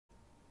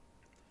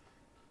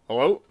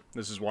Hello,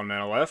 this is One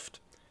Mana Left,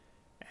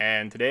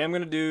 and today I'm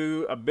going to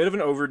do a bit of an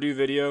overdue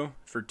video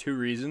for two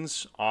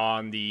reasons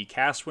on the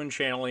Cast While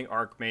Channeling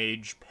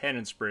Archmage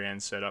Penance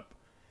brand setup.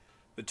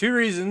 The two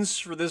reasons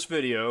for this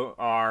video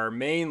are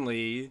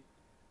mainly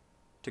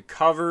to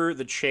cover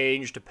the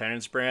change to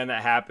Penance brand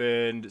that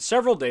happened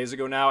several days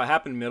ago now. It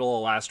happened middle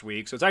of last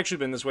week, so it's actually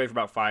been this way for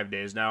about 5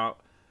 days now.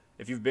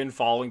 If you've been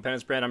following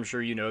Penance brand, I'm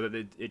sure you know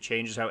that it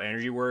changes how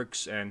energy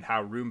works and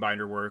how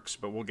Runebinder works,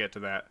 but we'll get to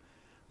that.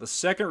 The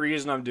second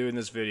reason I'm doing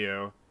this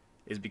video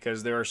is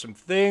because there are some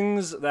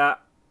things that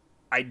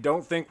I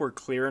don't think were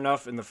clear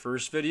enough in the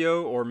first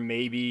video, or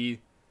maybe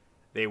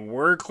they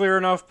were clear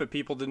enough but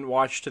people didn't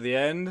watch to the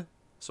end,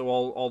 so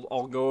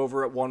I'll go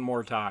over it one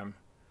more time.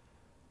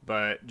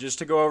 But just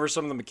to go over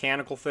some of the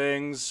mechanical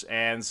things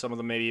and some of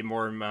the maybe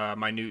more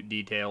minute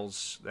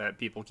details that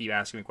people keep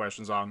asking me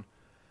questions on.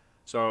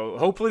 So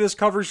hopefully this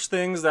covers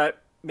things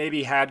that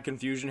maybe had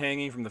confusion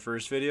hanging from the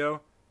first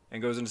video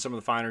and goes into some of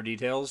the finer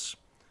details.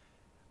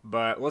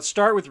 But let's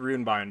start with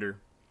Runebinder.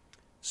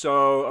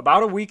 So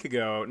about a week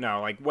ago, no,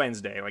 like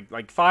Wednesday,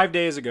 like 5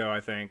 days ago, I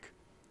think,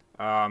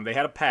 they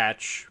had a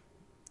patch,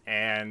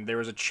 and there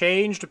was a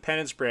change to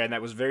Penance brand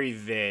that was very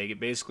vague. It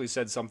basically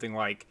said something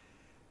like,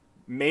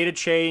 made a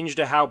change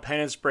to how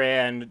Penance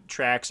brand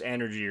tracks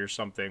energy or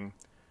something,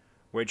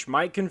 which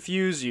might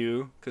confuse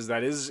you, because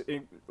that is,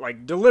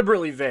 like,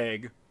 deliberately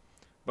vague,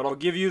 but I'll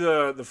give you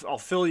I'll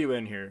fill you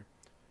in here.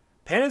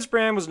 Penance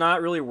brand was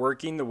not really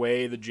working the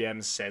way the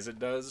gem says it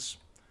does.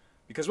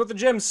 Because what the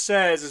gem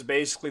says is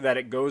basically that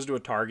it goes to a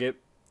target,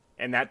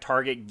 and that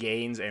target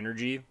gains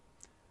energy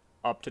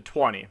up to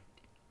 20.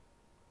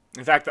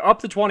 In fact, the up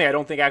to 20 I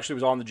don't think actually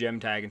was on the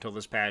gem tag until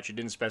this patch. It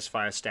didn't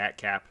specify a stat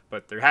cap,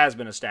 but there has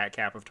been a stat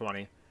cap of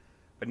 20.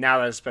 But now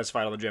that is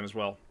specified on the gem as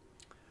well.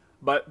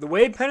 But the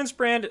way Penance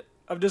brand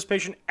of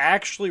Dissipation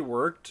actually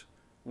worked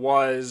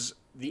was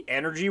the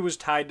energy was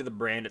tied to the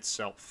brand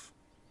itself,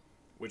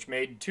 which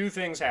made two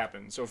things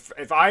happen. So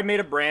if I made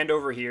a brand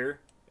over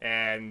here,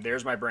 and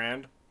there's my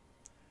brand,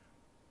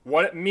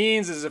 what it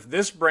means is if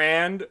this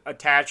brand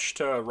attached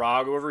to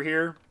Rog over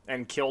here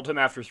and killed him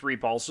after 3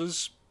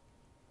 pulses,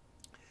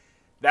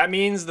 that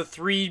means the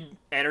 3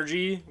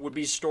 energy would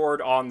be stored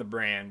on the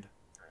brand.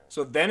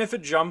 So then if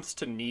it jumps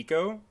to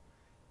Nico,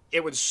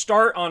 it would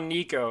start on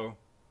Nico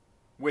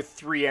with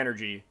 3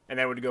 energy, and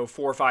then it would go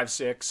 4, 5,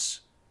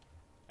 6,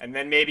 and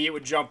then maybe it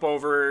would jump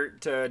over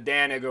to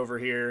Danig over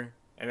here,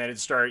 and then it'd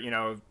start,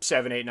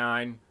 7, 8,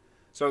 9.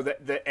 So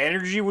the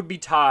energy would be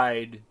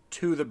tied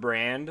to the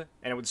brand,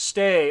 and it would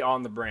stay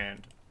on the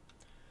brand.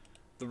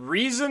 The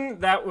reason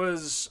that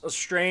was a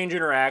strange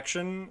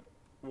interaction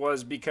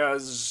was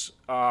because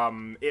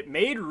it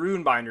made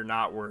Runebinder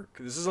not work.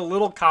 This is a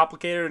little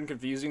complicated and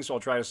confusing, so I'll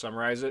try to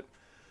summarize it.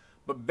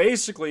 But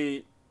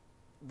basically,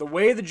 the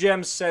way the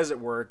gem says it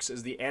works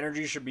is the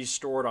energy should be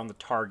stored on the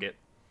target.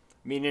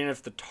 Meaning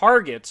if the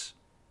target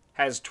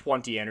has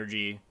 20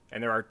 energy,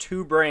 and there are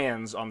 2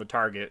 brands on the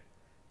target,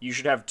 you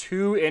should have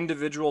 2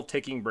 individual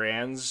ticking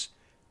brands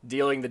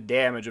dealing the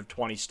damage of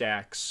 20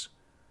 stacks,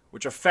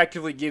 which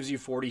effectively gives you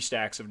 40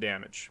 stacks of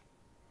damage.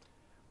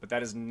 But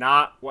that is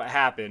not what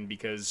happened,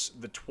 because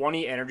the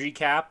 20 energy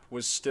cap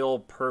was still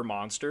per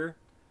monster,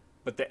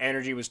 but the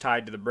energy was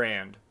tied to the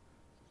brand.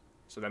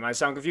 So that might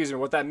sound confusing.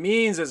 What that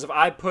means is if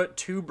I put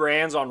 2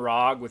 brands on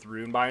Rog with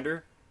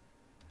Runebinder,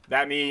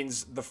 that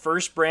means the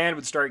first brand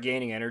would start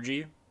gaining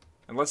energy.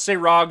 And let's say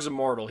Rog's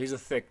immortal. He's a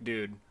thick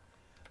dude.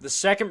 The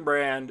second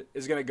brand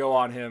is going to go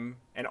on him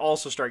and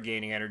also start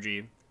gaining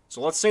energy. So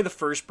let's say the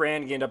first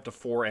brand gained up to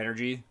 4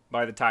 energy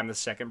by the time the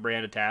second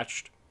brand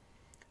attached.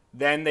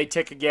 Then they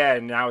tick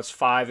again. Now it's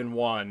 5 and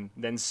 1,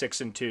 then 6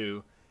 and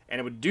 2.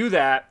 And it would do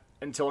that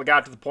until it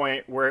got to the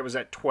point where it was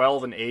at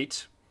 12 and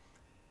 8.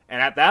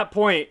 And at that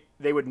point,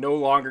 they would no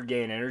longer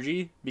gain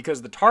energy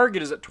because the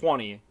target is at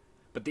 20,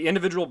 but the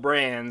individual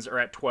brands are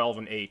at 12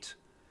 and 8.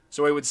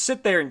 So it would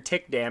sit there and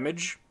tick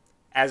damage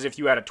as if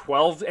you had a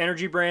 12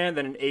 energy brand,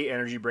 then an 8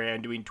 energy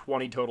brand doing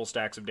 20 total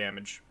stacks of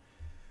damage.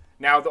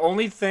 Now, the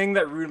only thing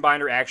that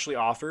Runebinder actually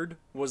offered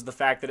was the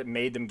fact that it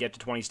made them get to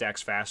 20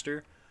 stacks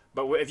faster.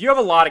 But if you have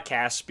a lot of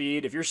cast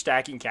speed, if you're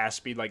stacking cast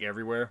speed like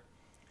everywhere,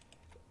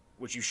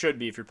 which you should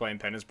be if you're playing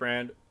Penance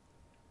brand,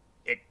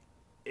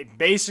 it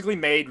basically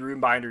made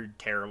Runebinder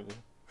terrible.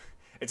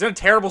 It's in a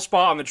terrible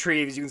spot on the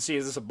tree, as you can see,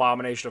 is this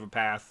abomination of a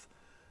path.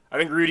 I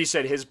think Rudy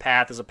said his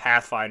path as a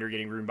Pathfinder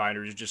getting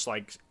Runebinder is just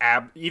like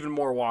even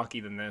more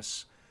wonky than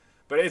this.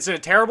 But it's in a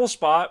terrible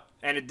spot,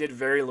 and it did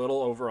very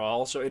little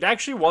overall. So it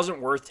actually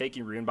wasn't worth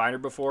taking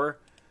Runebinder before,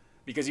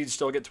 because you'd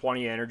still get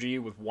 20 energy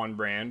with 1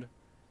 brand.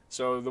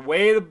 So the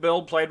way the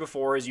build played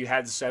before is you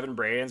had 7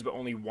 brands, but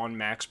only 1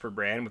 max per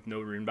brand with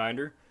no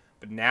Runebinder.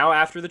 But now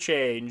after the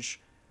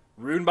change,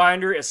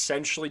 Runebinder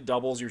essentially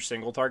doubles your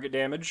single target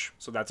damage,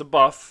 so that's a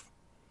buff.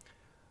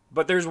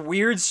 But there's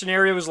weird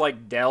scenarios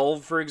like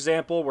Delve, for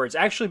example, where it's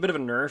actually a bit of a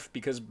nerf,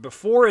 because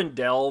before in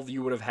Delve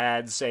you would have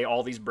had, say,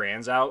 all these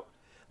brands out,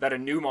 that a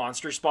new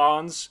monster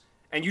spawns,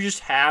 and you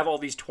just have all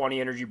these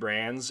 20 energy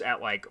brands at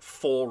like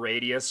full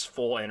radius,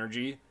 full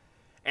energy,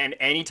 And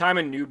anytime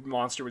a new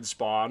monster would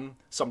spawn,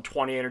 some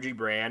 20 energy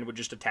brand would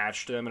just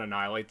attach to them and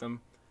annihilate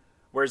them.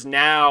 Whereas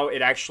now,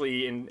 it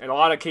actually, in a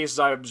lot of cases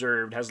I've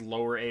observed, has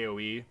lower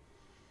AoE.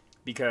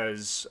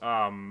 Because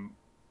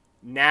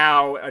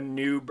now a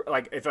new,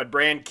 like, if a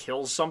brand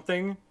kills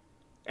something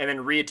and then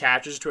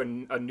reattaches to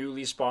a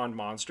newly spawned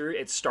monster,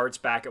 it starts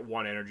back at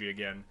 1 energy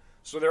again.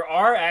 So there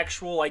are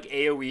actual, like,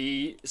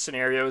 AoE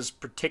scenarios,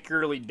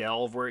 particularly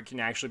Delve, where it can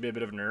actually be a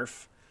bit of a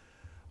nerf.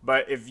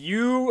 But if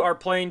you are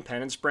playing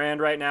Penance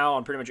Brand right now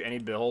on pretty much any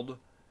build,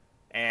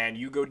 and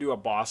you go do a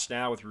boss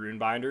now with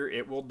Runebinder,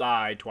 it will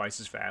die twice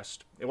as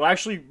fast. It will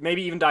actually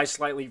maybe even die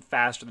slightly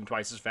faster than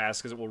twice as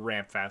fast, because it will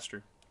ramp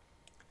faster.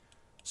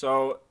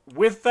 So,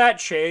 with that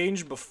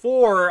change,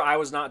 before I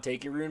was not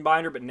taking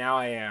Runebinder, but now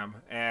I am.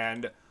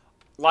 And,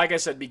 like I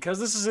said, because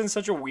this is in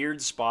such a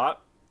weird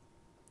spot,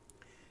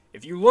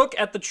 if you look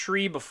at the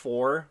tree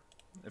before,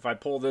 if I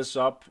pull this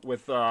up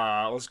with,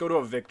 let's go to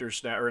a Victor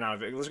snap, or not a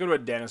Victor, let's go to a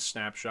Dennis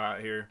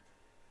snapshot here.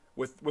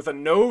 With a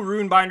no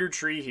Runebinder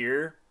tree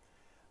here,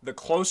 the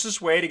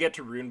closest way to get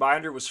to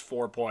Runebinder was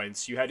 4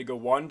 points. You had to go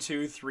 1,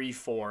 2, 3,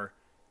 4.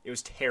 It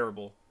was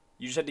terrible.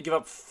 You just had to give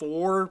up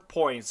 4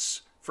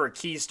 points for a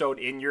keystone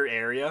in your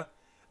area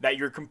that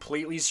you're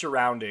completely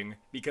surrounding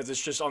because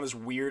it's just on this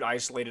weird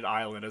isolated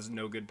island that has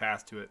no good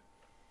path to it.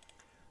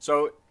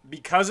 So,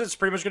 because it's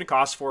pretty much going to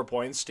cost 4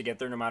 points to get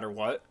there no matter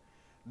what,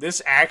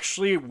 this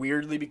actually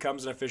weirdly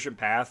becomes an efficient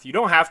path. You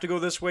don't have to go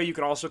this way. You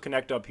can also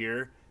connect up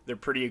here. They're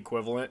pretty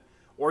equivalent.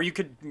 Or you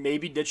could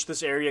maybe ditch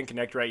this area and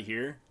connect right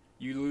here.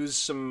 You lose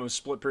some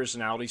split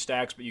personality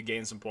stacks, but you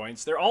gain some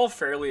points. They're all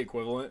fairly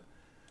equivalent.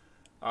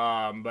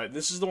 But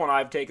this is the one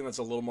I've taken that's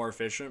a little more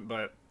efficient.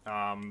 But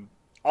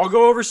I'll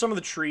go over some of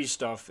the tree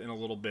stuff in a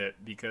little bit,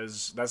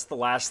 because that's the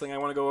last thing I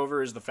want to go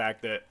over is the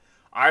fact that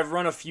I've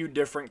run a few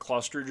different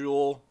cluster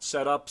jewel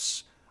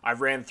setups.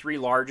 I've ran 3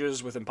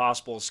 larges with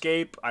Impossible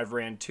Escape. I've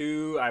ran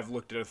 2. I've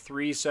looked at a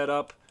 3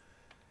 setup.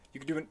 You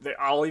could do.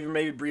 I'll even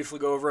maybe briefly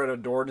go over an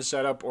Adorn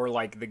setup or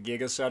like the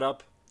Giga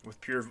setup with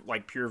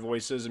pure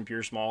voices and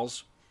pure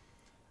smalls.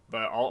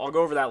 But I'll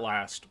go over that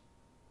last.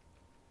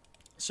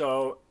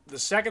 So the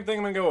second thing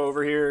I'm gonna go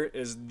over here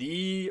is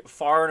the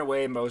far and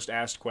away most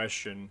asked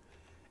question,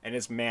 and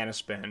it's mana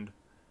spend.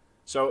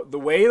 So the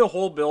way the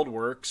whole build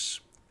works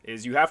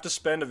is you have to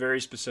spend a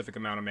very specific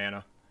amount of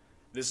mana.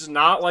 This is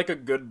not like a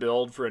good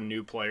build for a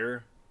new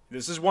player.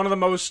 This is one of the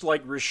most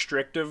like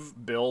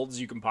restrictive builds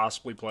you can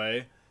possibly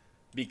play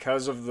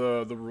because of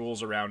the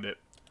rules around it.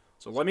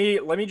 So let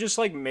me just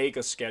like make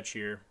a sketch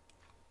here.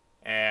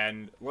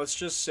 And let's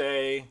just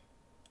make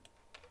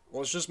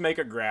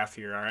a graph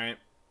here, all right?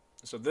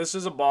 So this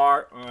is a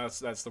bar. Oh,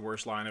 that's the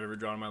worst line I've ever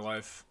drawn in my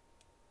life.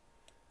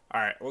 All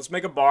right, let's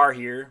make a bar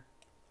here.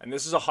 And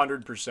this is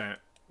 100%.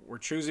 We're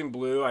choosing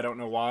blue. I don't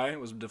know why. It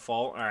was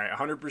default. All right,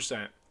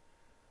 100%.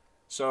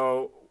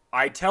 So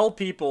I tell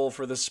people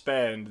for the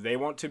spend, they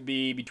want to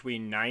be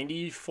between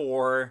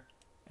 94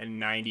 and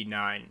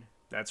 99.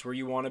 That's where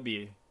you want to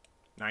be.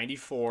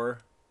 94.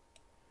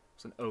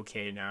 It's an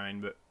okay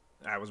 9, but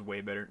that was way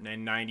better.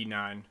 And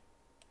 99.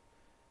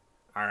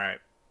 All right.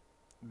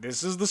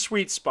 This is the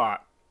sweet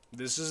spot.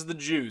 This is the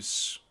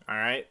juice. All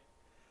right.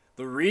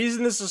 The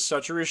reason this is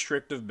such a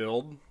restrictive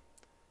build,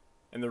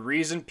 and the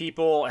reason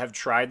people have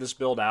tried this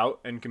build out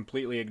and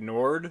completely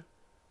ignored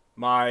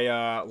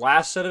my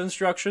last set of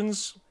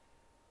instructions,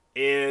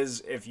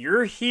 is if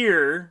you're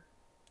here,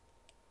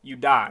 you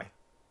die.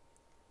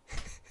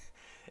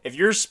 If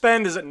your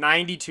spend is at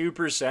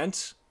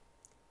 92%,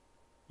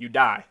 you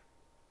die.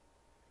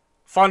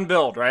 Fun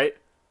build, right?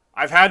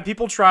 I've had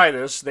people try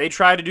this. They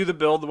try to do the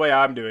build the way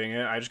I'm doing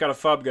it. I just got a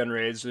FUB gun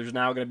raid, so there's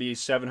now going to be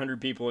 700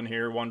 people in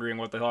here wondering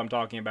what the hell I'm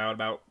talking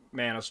about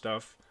mana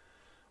stuff.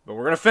 But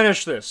we're going to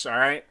finish this,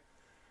 alright?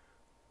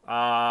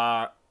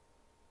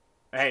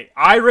 Hey,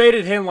 I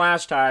raided him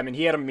last time, and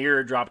he had a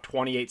mirror drop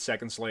 28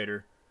 seconds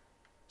later.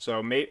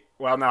 So,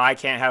 well, no, I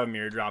can't have a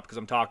mirror drop because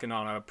I'm talking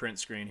on a print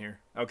screen here.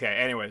 Okay,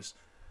 anyways.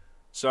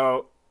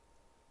 So,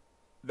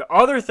 the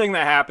other thing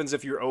that happens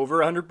if you're over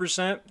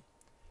 100%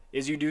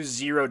 is you do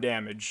 0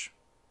 damage.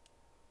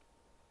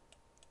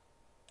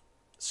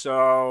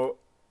 So,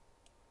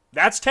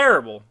 that's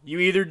terrible.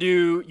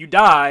 You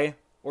die,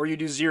 or you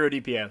do 0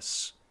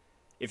 DPS.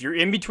 If you're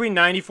in between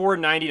 94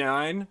 and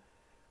 99,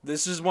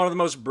 this is one of the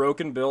most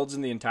broken builds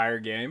in the entire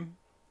game.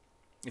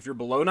 If you're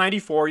below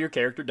 94, your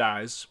character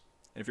dies.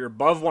 And if you're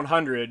above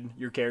 100,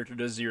 your character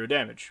does 0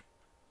 damage.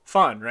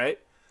 Fun, right?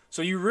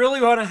 So you really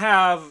want to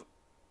have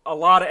a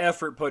lot of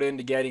effort put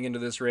into getting into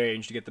this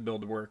range to get the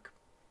build to work.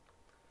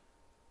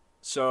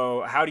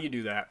 So how do you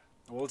do that?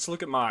 Well, let's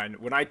look at mine.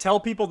 When I tell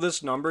people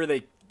this number,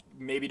 they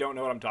maybe don't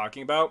know what I'm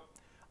talking about.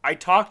 I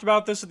talked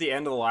about this at the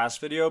end of the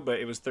last video, but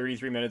it was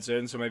 33 minutes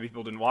in, so maybe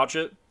people didn't watch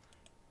it.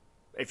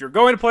 If you're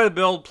going to play the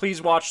build,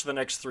 please watch the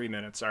next 3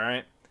 minutes,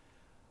 alright?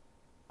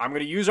 I'm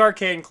going to use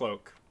Arcane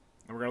Cloak,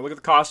 and we're going to look at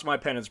the cost of my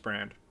Penance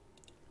brand.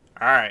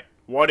 Alright,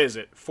 what is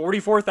it?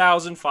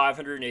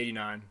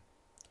 44,589.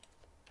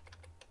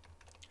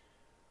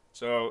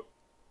 So,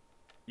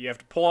 you have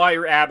to pull out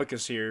your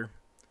abacus here,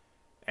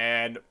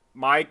 and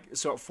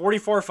So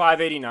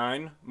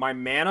 44,589. My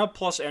mana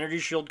plus energy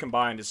shield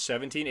combined is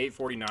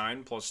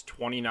 17,849 plus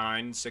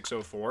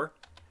 29,604,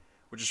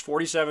 which is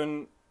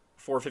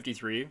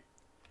 47,453.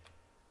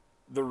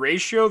 The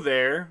ratio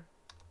there,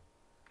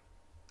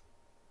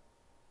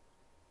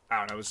 I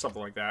don't know, it's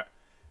something like that,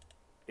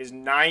 is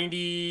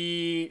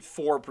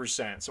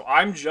 94%. So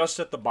I'm just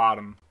at the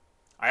bottom.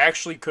 I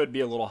actually could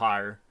be a little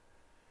higher.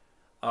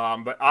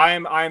 But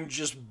I'm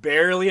just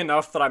barely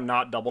enough that I'm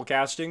not double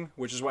casting,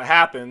 which is what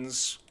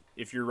happens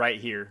if you're right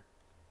here.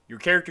 Your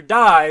character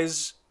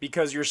dies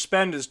because your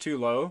spend is too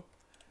low.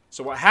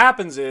 So what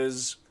happens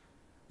is,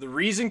 the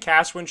reason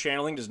Cast When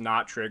Channeling does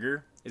not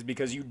trigger is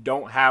because you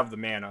don't have the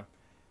mana.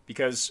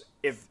 Because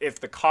if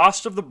the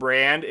cost of the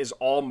brand is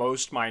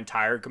almost my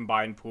entire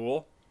combined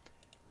pool,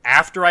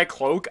 after I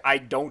cloak, I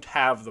don't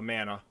have the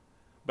mana.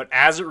 But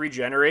as it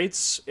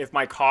regenerates, if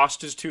my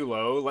cost is too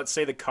low, let's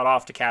say the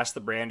cutoff to cast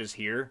the brand is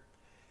here.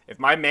 If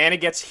my mana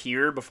gets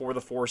here before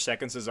the 4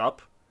 seconds is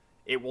up,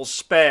 it will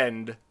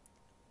spend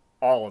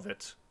all of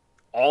it.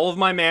 All of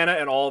my mana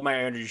and all of my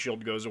energy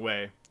shield goes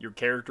away. Your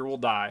character will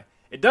die.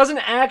 It doesn't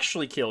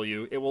actually kill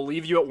you. It will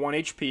leave you at 1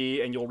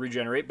 HP and you'll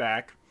regenerate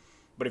back.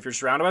 But if you're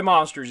surrounded by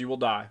monsters, you will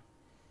die.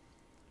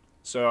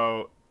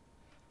 So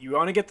you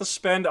want to get the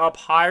spend up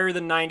higher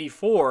than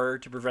 94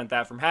 to prevent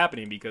that from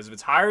happening, because if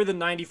it's higher than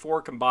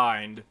 94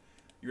 combined,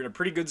 you're in a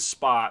pretty good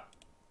spot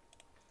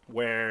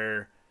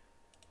where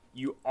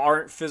you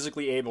aren't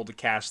physically able to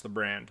cast the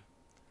brand.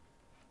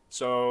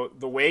 So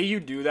the way you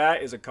do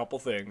that is a couple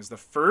things. The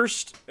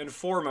first and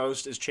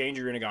foremost is change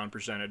your Inagon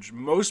percentage.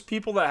 Most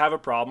people that have a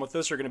problem with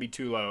this are going to be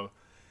too low,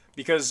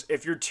 because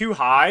if you're too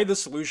high, the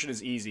solution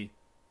is easy.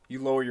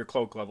 You lower your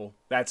cloak level.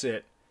 That's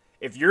it.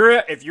 If you're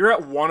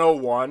at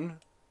 101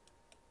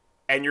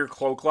 and your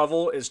cloak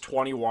level is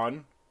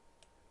 21,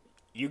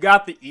 you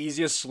got the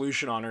easiest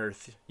solution on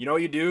earth. You know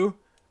what you do?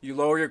 You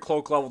lower your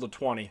cloak level to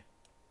 20.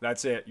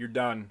 That's it. You're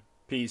done.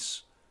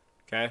 Peace.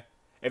 Okay?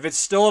 If it's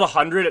still at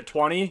 100 at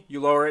 20, you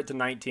lower it to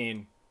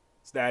 19.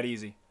 It's that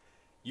easy.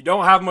 You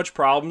don't have much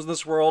problems in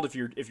this world if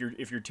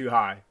you're too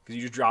high, because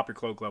you just drop your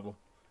cloak level.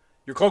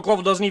 Your cloak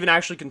level doesn't even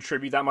actually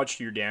contribute that much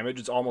to your damage.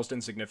 It's almost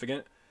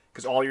insignificant,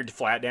 because all your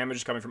flat damage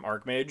is coming from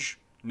Archmage,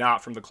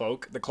 not from the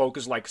cloak. The cloak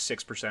is like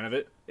 6% of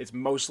it. It's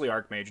mostly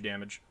Archmage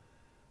damage.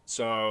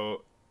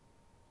 So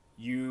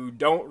you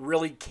don't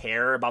really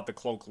care about the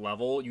cloak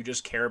level. You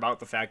just care about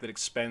the fact that it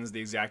expends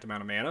the exact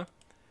amount of mana.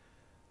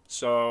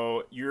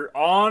 So you're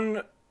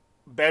on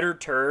better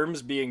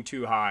terms being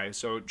too high.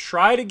 So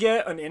try to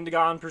get an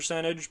Indigon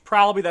percentage.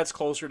 Probably that's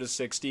closer to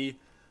 60,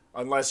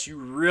 unless you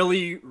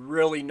really,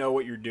 really know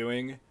what you're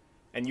doing.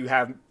 And you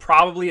have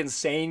probably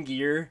insane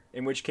gear,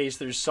 in which case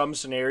there's some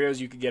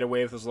scenarios you could get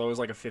away with as low as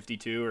like a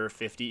 52 or a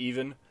 50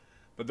 even.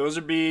 But those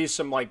would be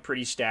some like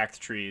pretty stacked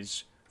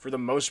trees. For the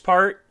most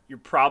part, you're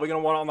probably going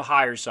to want it on the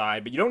higher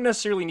side, but you don't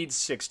necessarily need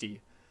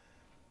 60.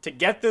 To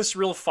get this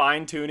real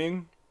fine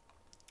tuning,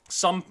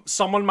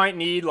 someone might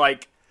need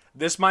like,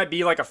 this might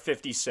be like a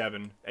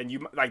 57, and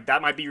you like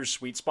that might be your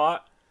sweet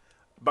spot.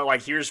 But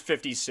like here's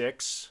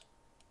 56,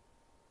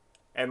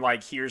 and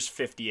like here's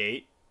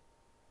 58.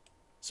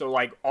 So,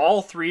 like,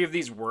 all three of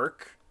these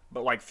work,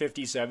 but, like,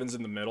 57's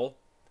in the middle.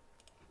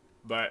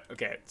 But,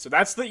 okay, so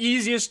that's the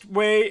easiest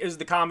way, is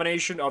the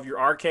combination of your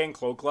Arcane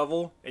Cloak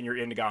level and your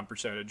Indigon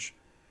percentage.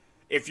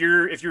 If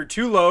you're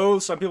too low,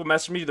 some people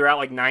mess with me, they're at,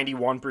 like,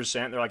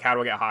 91%. They're like, how do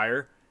I get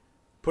higher?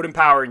 Put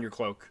Empower in your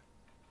Cloak.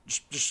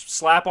 Just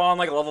slap on,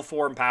 like, a level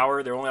 4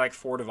 Empower. They're only, like,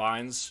 4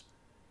 Divines.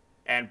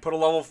 And put a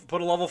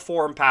level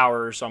 4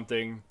 Empower or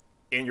something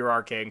in your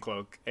Arcane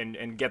Cloak.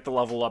 And get the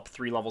level up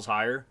 3 levels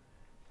higher.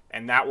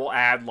 And that will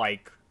add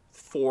like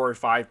 4 or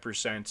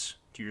 5%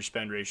 to your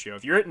spend ratio.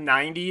 If you're at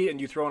 90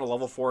 and you throw in a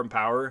level 4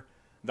 Empower,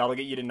 that'll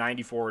get you to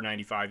 94 or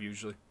 95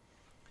 usually.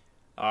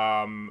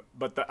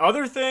 But the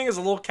other thing is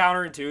a little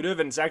counterintuitive,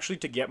 and it's actually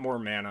to get more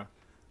mana.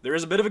 There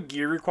is a bit of a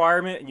gear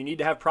requirement, and you need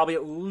to have probably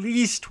at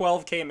least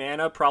 12k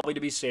mana, probably to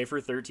be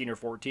safer 13 or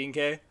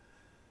 14k.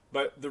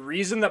 But the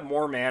reason that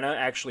more mana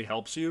actually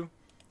helps you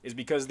is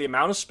because the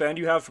amount of spend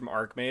you have from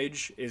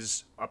Archmage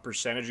is a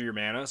percentage of your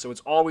mana, so it's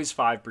always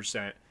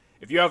 5%.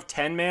 If you have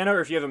 10 mana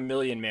or if you have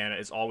 1,000,000 mana,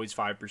 it's always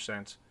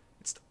 5%.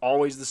 It's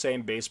always the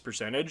same base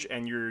percentage,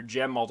 and your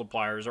gem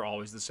multipliers are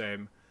always the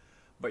same.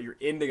 But your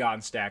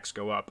Indigon stacks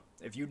go up.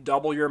 If you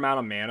double your amount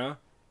of mana,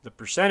 the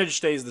percentage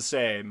stays the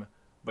same,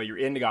 but your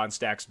Indigon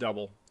stacks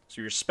double.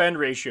 So your spend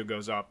ratio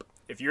goes up.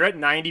 If you're at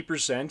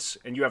 90%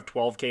 and you have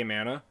 12k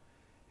mana,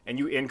 and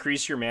you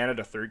increase your mana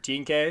to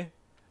 13k,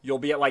 you'll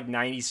be at like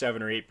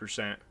 97 or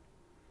 8%.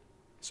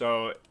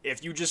 So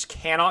if you just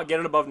cannot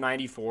get it above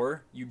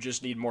 94, you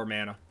just need more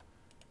mana.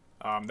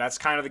 That's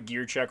kind of the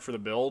gear check for the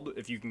build.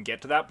 If you can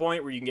get to that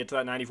point where you can get to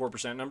that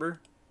 94% number,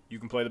 you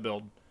can play the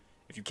build.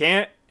 If you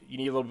can't, you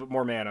need a little bit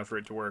more mana for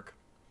it to work.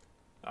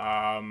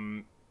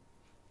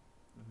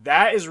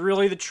 That is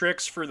really the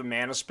tricks for the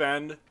mana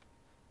spend.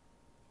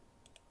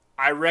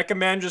 I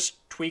recommend just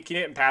tweaking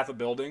it in Path of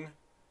Building.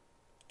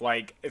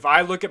 Like, if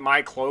I look at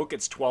my cloak,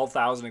 it's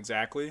 12,000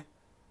 exactly.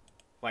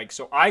 Like,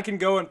 so I can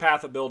go in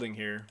Path of Building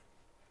here.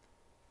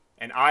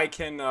 And I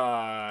can,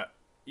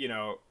 you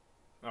know...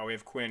 Oh, we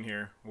have Quinn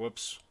here.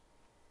 Whoops.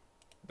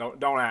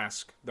 Don't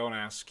ask. Don't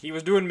ask. He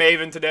was doing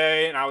Maven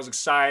today, and I was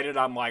excited.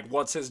 I'm like,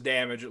 what's his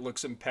damage? It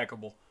looks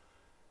impeccable.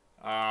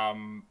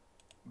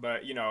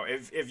 But, you know,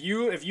 if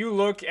you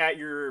look at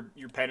your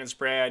penance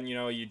brand, you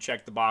know, you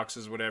check the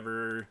boxes,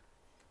 whatever...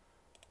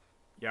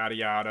 Yada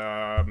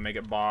yada, make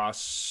it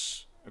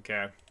boss.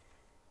 Okay.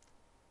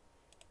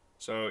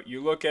 So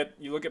you look at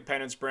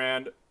penance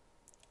brand.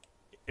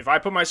 If I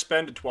put my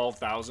spend to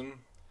 12,000,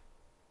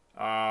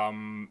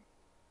 that's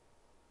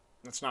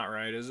not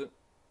right, is it?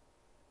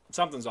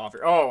 Something's off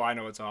here. Oh, I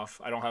know it's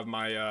off. I don't have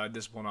my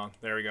discipline on.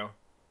 There we go.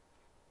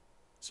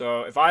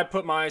 So if I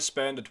put my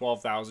spend to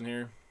 12,000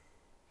 here,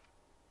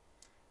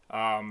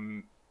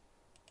 hang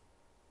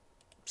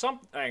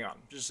on,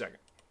 just a second.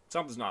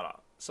 Something's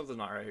not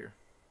right here.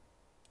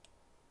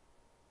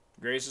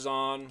 Grace is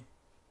on.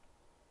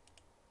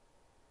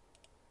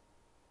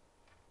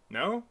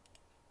 No?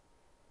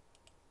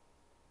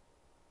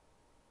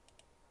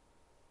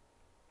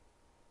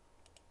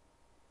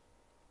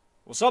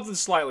 Well, something's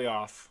slightly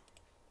off.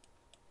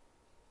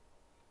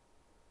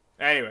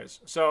 Anyways,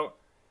 so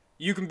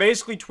you can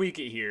basically tweak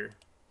it here,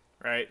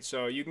 right?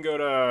 So you can go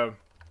to...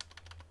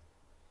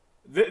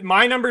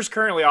 my number's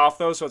currently off,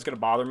 though, so it's going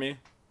to bother me,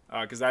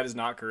 because that is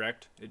not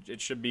correct. It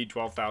should be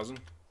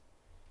 12,000.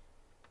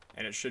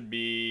 And it should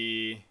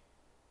be...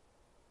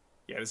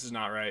 Yeah, this is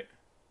not right.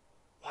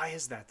 Why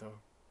is that, though?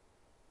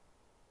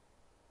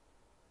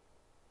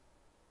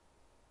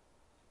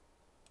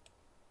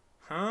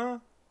 Huh?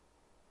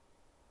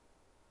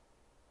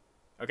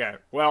 Okay,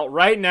 well,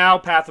 right now,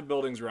 Path of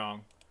Building's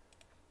wrong.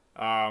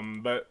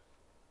 But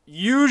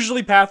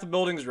usually Path of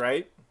Building's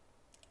right.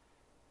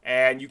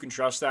 And you can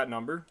trust that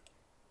number.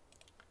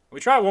 We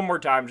try it one more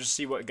time just to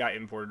see what got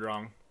imported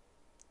wrong.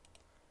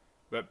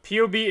 But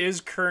POB is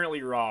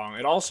currently wrong.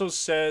 It also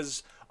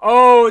says...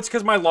 Oh, it's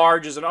because my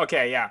large isn't...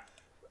 Okay, yeah.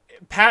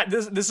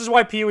 This is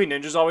why PoE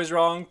Ninja's always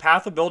wrong.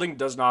 Path of Building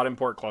does not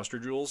import cluster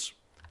jewels.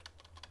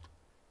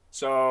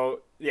 So,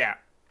 yeah.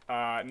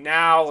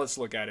 Now, let's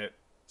look at it.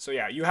 So,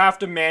 yeah, you have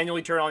to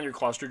manually turn on your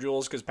cluster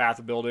jewels because Path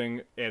of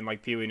Building and,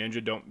 like, PoE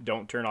Ninja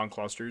don't turn on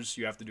clusters.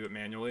 You have to do it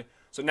manually.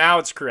 So, now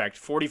it's correct.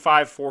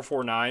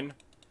 45,449.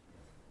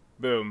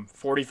 Boom.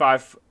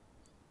 45...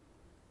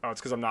 Oh,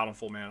 it's because I'm not on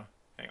full mana.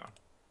 Hang on.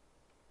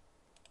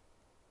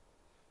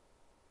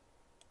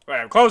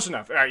 Alright, close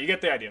enough. Alright, you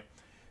get the idea.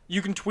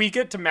 You can tweak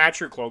it to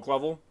match your cloak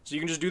level. So you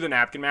can just do the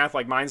napkin math.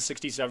 Like, mine's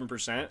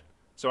 67%.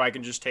 So I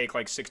can just take,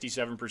 like,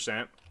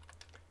 67%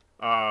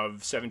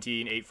 of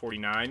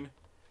 17,849.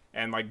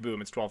 And, like,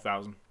 boom, it's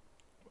 12,000.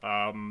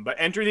 But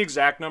enter the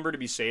exact number to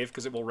be safe,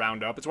 because it will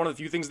round up. It's one of the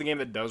few things in the game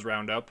that does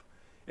round up.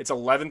 It's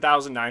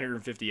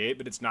 11,958,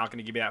 but it's not going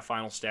to give you that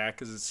final stack,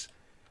 because it's...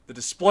 The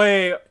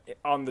display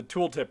on the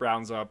tooltip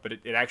rounds up, but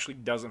it actually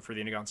doesn't for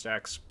the Indigon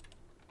stacks.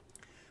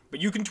 But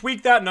you can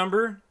tweak that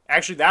number.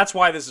 Actually, that's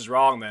why this is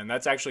wrong, then.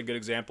 That's actually a good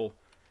example.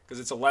 Because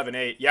it's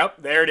 11.8.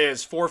 Yep, there it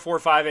is.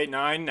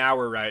 44589. Now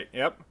we're right.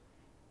 Yep.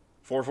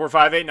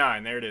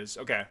 44589. There it is.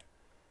 Okay.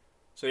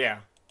 So, yeah.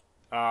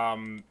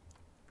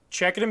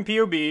 Check it in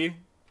POB.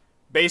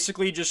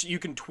 Basically, just you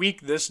can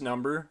tweak this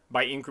number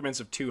by increments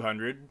of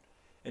 200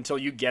 until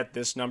you get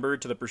this number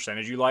to the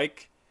percentage you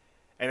like.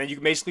 And then you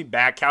can basically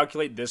back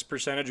calculate this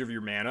percentage of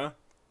your mana.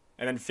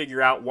 And then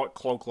figure out what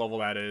cloak level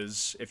that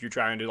is if you're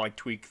trying to, like,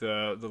 tweak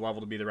the level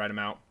to be the right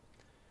amount.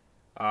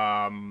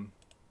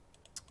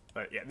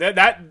 But, yeah,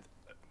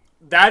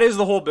 that is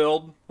the whole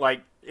build.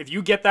 Like, if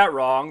you get that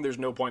wrong, there's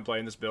no point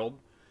playing this build.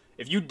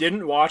 If you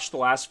didn't watch the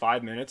last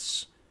 5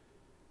 minutes,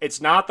 it's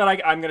not that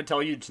I'm going to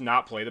tell you to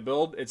not play the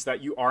build. It's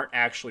that you aren't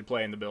actually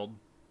playing the build.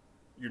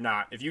 You're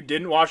not. If you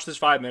didn't watch this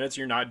 5 minutes,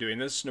 you're not doing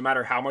this. No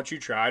matter how much you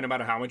try, no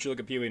matter how much you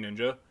look at PoE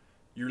Ninja,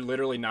 you're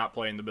literally not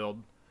playing the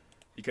build.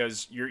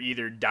 Because you're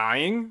either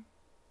dying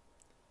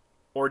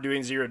or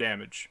doing 0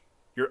 damage.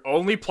 You're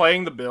only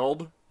playing the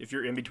build if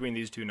you're in between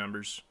these two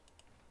numbers.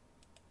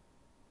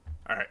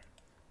 Alright.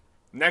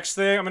 Next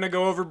thing I'm going to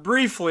go over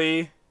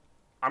briefly,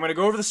 I'm going to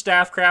go over the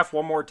Staffcraft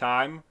one more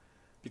time.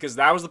 Because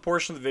that was the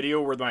portion of the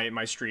video where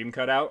my stream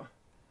cut out.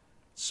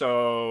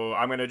 So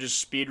I'm going to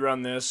just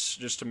speedrun this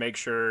just to make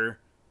sure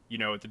you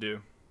know what to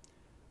do.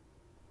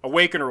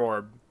 Awakener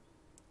Orb.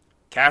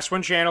 Cast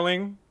when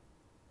channeling.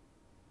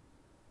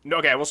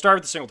 Okay, we'll start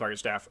with the single target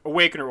staff.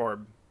 Awakener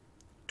Orb.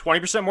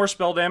 20% more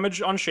spell damage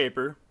on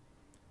Shaper.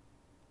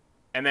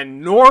 And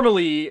then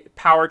normally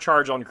power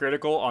charge on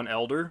critical on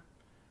Elder.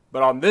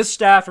 But on this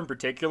staff in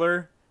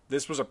particular,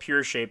 this was a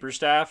pure Shaper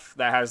staff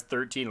that has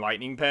 13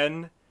 Lightning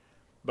Pen.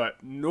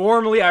 But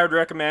normally I would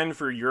recommend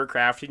for your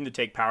crafting to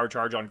take power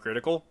charge on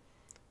critical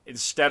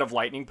instead of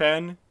Lightning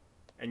Pen.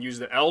 And use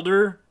the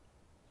Elder,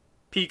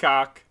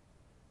 Peacock,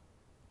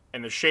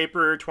 and the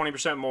Shaper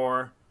 20%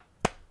 more.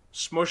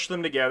 Smush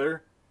them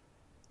together.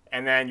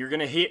 And then you're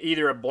going to hit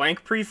either a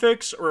blank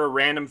prefix or a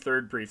random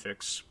third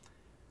prefix.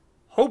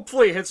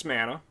 Hopefully it hits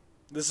mana.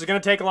 This is going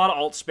to take a lot of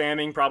alt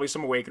spamming, probably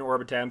some Awaken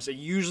Orb attempts. It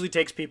usually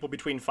takes people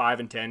between 5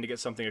 and 10 to get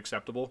something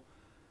acceptable.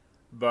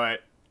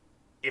 But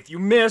if you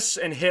miss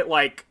and hit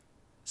like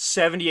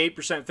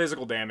 78%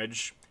 physical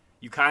damage,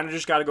 you kind of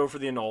just got to go for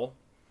the annul.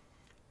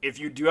 If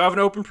you do have an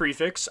open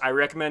prefix, I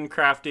recommend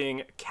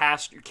crafting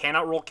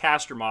cannot roll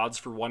caster mods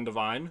for 1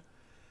 divine,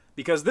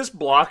 because this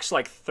blocks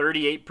like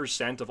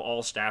 38% of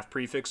all staff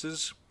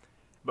prefixes,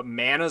 but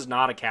mana's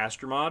not a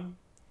caster mod.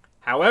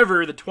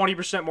 However, the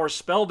 20% more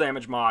spell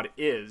damage mod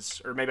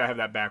is, or maybe I have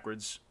that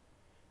backwards.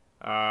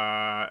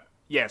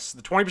 Yes,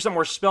 the 20%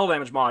 more spell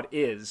damage mod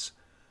is.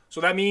 So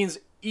that means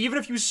even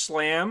if you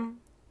slam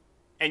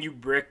and you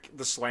brick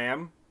the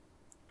slam,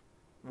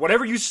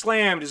 whatever you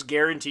slammed is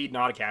guaranteed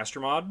not a caster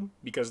mod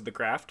because of the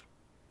craft.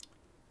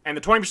 And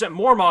the 20%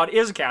 more mod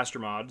is a caster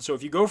mod, so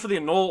if you go for the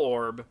annul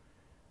orb,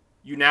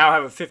 you now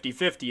have a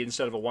 50-50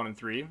 instead of a 1 and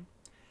 3.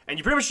 And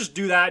you pretty much just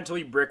do that until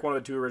you brick one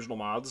of the 2 original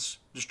mods,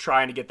 just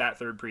trying to get that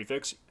 3rd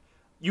prefix.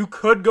 You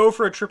could go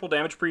for a triple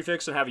damage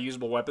prefix and have a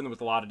usable weapon with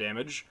a lot of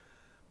damage,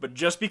 but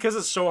just because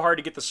it's so hard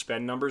to get the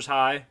spend numbers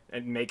high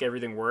and make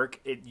everything work,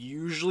 it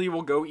usually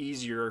will go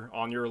easier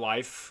on your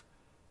life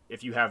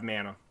if you have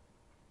mana.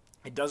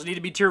 It doesn't need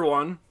to be tier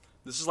 1.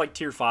 This is like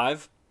tier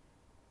 5.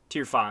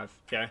 Tier 5,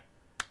 okay?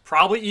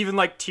 Probably even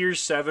like tier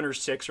 7 or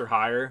 6 or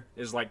higher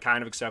is like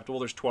kind of acceptable.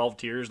 There's 12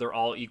 tiers. They're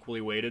all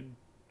equally weighted,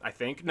 I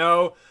think.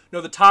 No,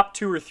 the top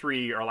 2 or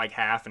 3 are like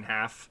half and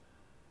half.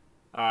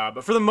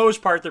 But for the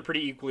most part, they're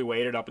pretty equally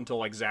weighted up until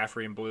like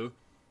Zafri and Blue.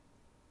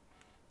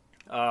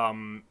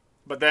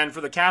 But then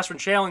for the Cast When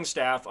Channeling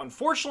staff,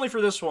 unfortunately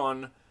for this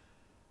one,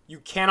 you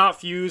cannot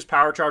fuse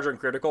Power Charge on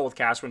Critical with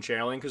Cast When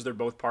Channeling because they're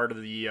both part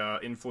of the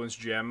Influence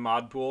Gem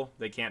mod pool.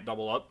 They can't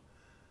double up.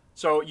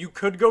 So you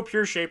could go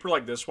Pure Shaper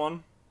like this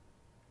one.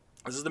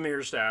 This is the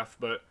Mirror Staff,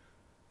 but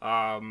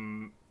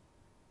the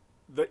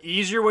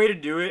easier way to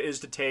do it is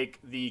to take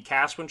the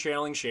Cast When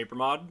Channeling Shaper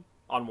mod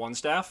on one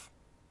staff.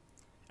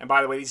 And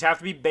by the way, these have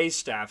to be base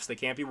staffs. They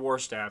can't be war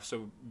staffs,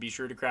 so be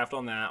sure to craft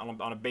on that,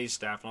 on a base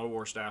staff, not a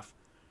war staff.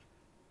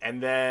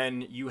 And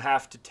then you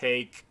have to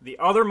take the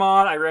other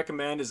mod I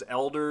recommend is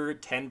Elder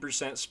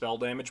 10% spell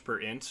damage per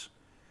int.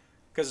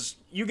 Because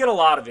you get a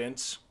lot of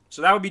ints.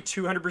 So that would be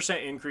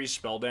 200% increased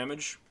spell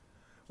damage.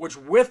 Which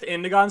with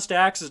Indigon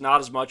stacks is not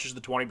as much as the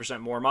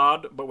 20% more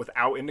mod. But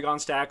without Indigon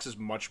stacks is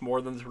much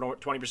more than the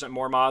 20%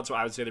 more mod. So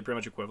I would say they're pretty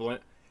much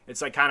equivalent.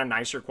 It's like kind of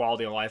nicer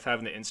quality of life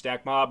having the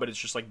instack mod. But it's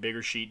just like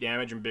bigger sheet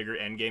damage and bigger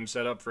endgame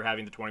setup for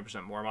having the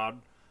 20% more mod.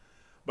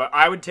 But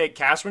I would take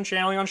Cast When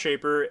Channeling on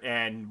Shaper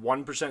and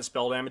 1%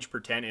 spell damage per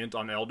 10 int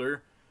on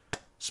Elder.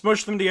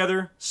 Smush them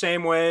together,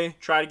 same way.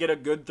 Try to get a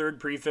good 3rd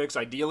prefix,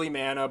 ideally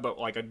mana, but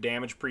like a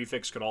damage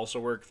prefix could also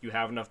work if you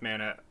have enough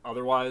mana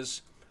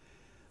otherwise.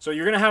 So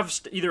you're going to have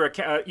either an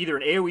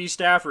AoE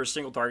staff or a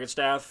single target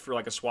staff for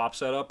like a swap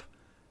setup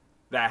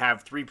that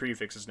have 3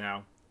 prefixes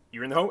now.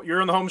 You're in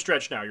the home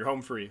stretch now. You're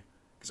home free.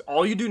 Because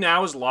all you do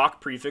now is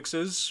lock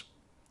prefixes,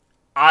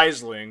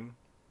 Aisling,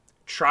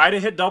 try to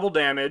hit double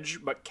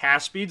damage, but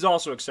cast speed's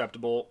also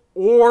acceptable,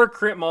 or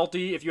crit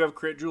multi if you have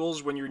crit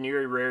jewels when you're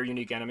near a rare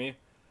unique enemy.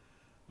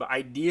 But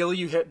ideally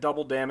you hit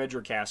double damage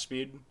or cast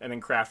speed, and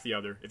then craft the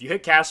other. If you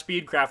hit cast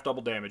speed, craft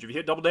double damage. If you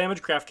hit double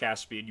damage, craft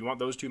cast speed. You want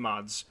those 2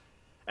 mods.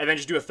 And then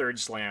just do a 3rd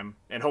slam,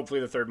 and hopefully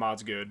the 3rd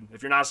mod's good.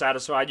 If you're not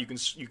satisfied, you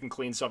can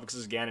clean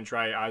suffixes again and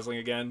try Aisling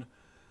again.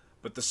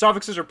 But the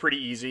suffixes are pretty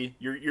easy.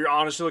 You're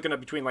honestly looking at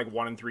between like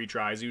 1 and 3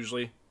 tries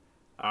usually.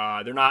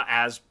 They're not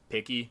as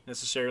picky,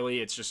 necessarily.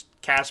 It's just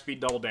cast speed,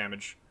 double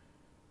damage.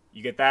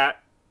 You get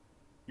that,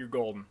 you're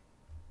golden.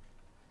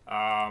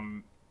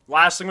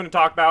 Last thing I'm going to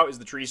talk about is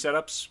the tree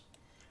setups.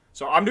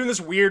 So I'm doing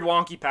this weird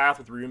wonky path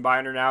with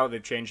Runebinder now.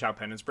 They've changed how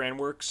Penance Brand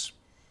works.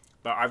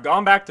 But I've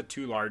gone back to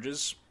 2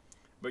 larges.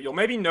 But you'll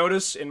maybe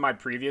notice in my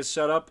previous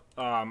setup,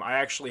 I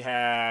actually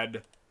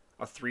had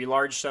a 3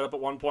 large setup at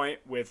one point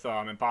with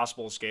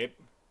Impossible Escape.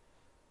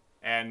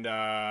 And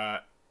the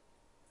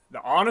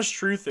honest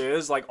truth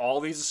is, like, all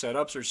these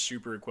setups are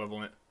super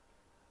equivalent.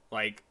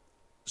 Like,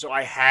 so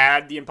I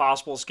had the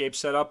Impossible Escape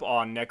setup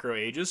on Necro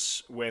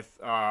Aegis with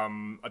a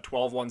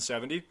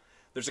 12-170.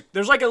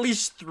 There's like at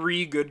least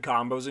 3 good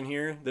combos in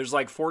here. There's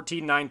like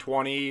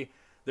 14-920.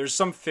 There's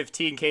some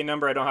 15k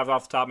number I don't have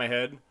off the top of my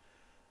head.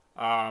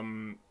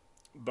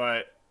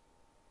 But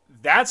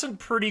that's a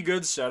pretty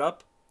good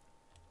setup.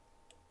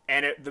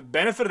 And the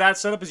benefit of that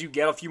setup is you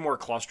get a few more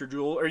cluster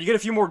jewel, or you get a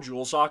few more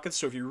jewel sockets.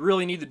 So if you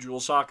really need the jewel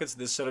sockets,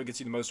 this setup gets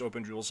you the most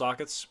open jewel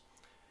sockets.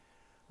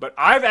 But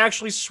I've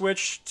actually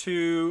switched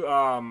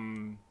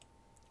to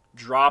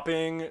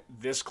dropping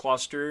this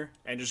cluster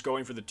and just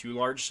going for the 2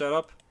 large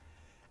setup.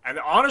 And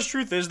the honest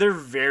truth is they're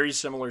very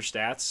similar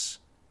stats.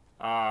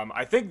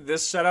 I think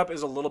this setup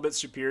is a little bit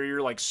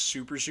superior, like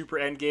super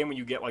endgame when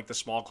you get like the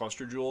small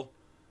cluster jewel.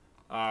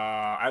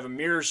 I have a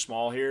mirror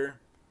small here.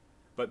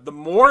 But the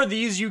more of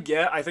these you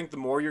get, I think the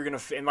more you're going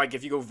to... And, like,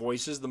 if you go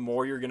voices, the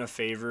more you're going to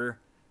favor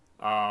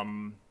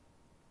the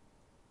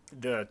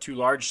 2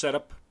 large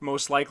setup,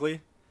 most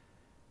likely.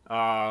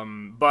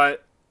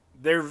 But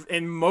they're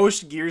in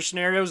most gear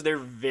scenarios, they're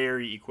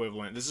very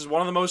equivalent. This is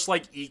one of the most,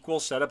 like, equal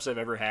setups I've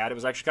ever had. It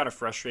was actually kind of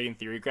frustrating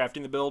theory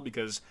crafting the build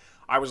because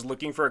I was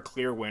looking for a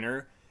clear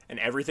winner, and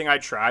everything I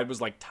tried was,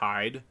 like,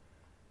 tied.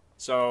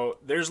 So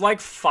there's like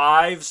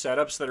 5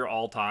 setups that are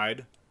all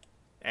tied.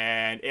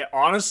 And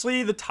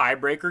honestly, the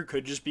tiebreaker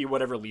could just be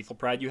whatever Lethal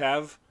Pride you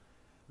have.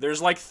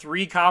 There's like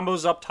 3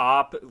 combos up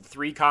top,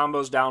 3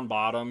 combos down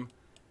bottom.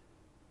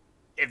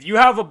 If you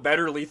have a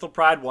better Lethal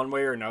Pride one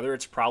way or another,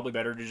 it's probably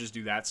better to just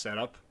do that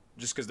setup,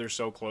 just because they're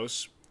so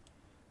close.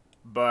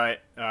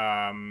 But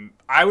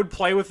I would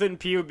play with it in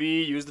PoB,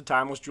 use the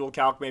Timeless Jewel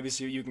Calc, maybe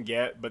see what you can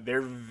get, but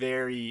they're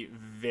very,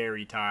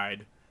 very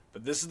tied.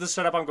 But this is the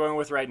setup I'm going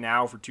with right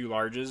now for 2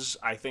 larges.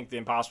 I think the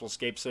Impossible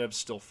Escape setup's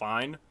still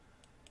fine.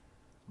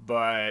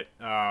 But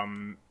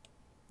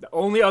the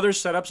only other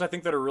setups I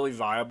think that are really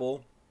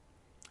viable,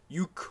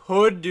 you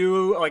could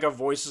do like a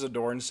Voices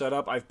Adorned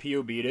setup. I've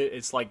PoB'd it.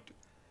 It's like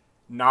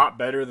not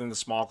better than the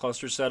small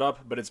cluster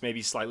setup, but it's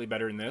maybe slightly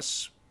better than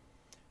this.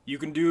 You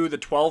can do the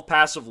 12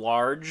 passive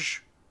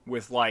large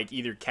with like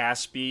either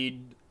cast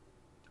speed,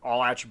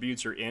 all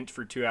attributes, or int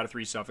for 2 out of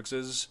 3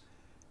 suffixes,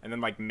 and then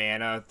like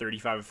mana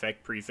 35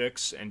 effect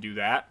prefix, and do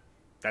that.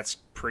 That's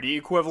pretty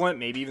equivalent,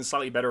 maybe even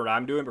slightly better what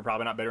I'm doing, but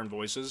probably not better in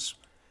Voices.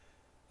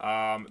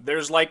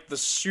 There's like the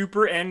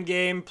super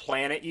endgame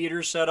Planet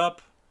Eater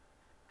setup,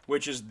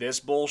 which is this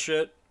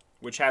bullshit,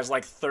 which has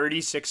like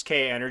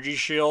 36k energy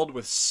shield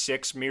with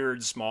 6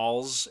 mirrored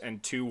smalls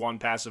and 2 1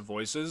 passive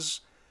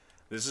voices.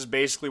 This is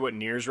basically what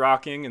Nier's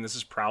rocking, and this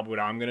is probably what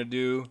I'm going to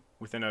do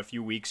within a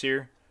few weeks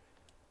here.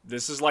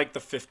 This is like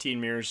the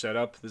 15 mirror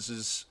setup. This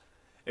is...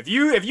 If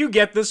you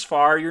get this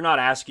far, you're not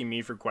asking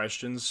me for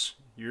questions.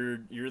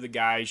 You're the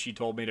guy she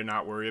told me to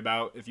not worry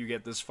about if you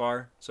get this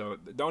far. So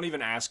don't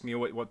even ask me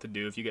what to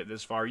do if you get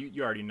this far.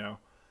 You already know.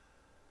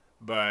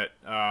 But,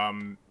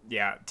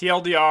 yeah,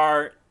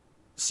 TLDR,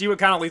 see what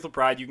kind of Lethal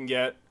Pride you can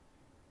get.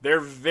 They're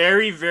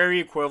very, very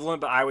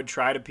equivalent, but I would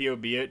try to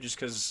PoB it just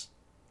because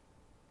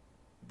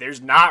there's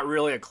not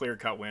really a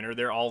clear-cut winner.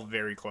 They're all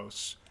very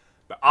close.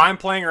 But I'm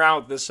playing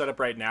around with this setup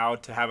right now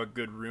to have a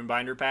good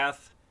Runebinder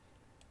path.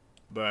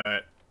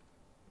 But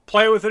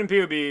play with it in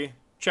PoB,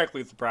 check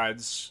Lethal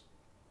Prides,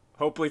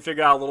 hopefully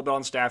figure out a little bit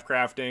on staff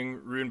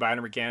crafting,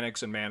 Runebinder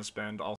mechanics, and mana spend.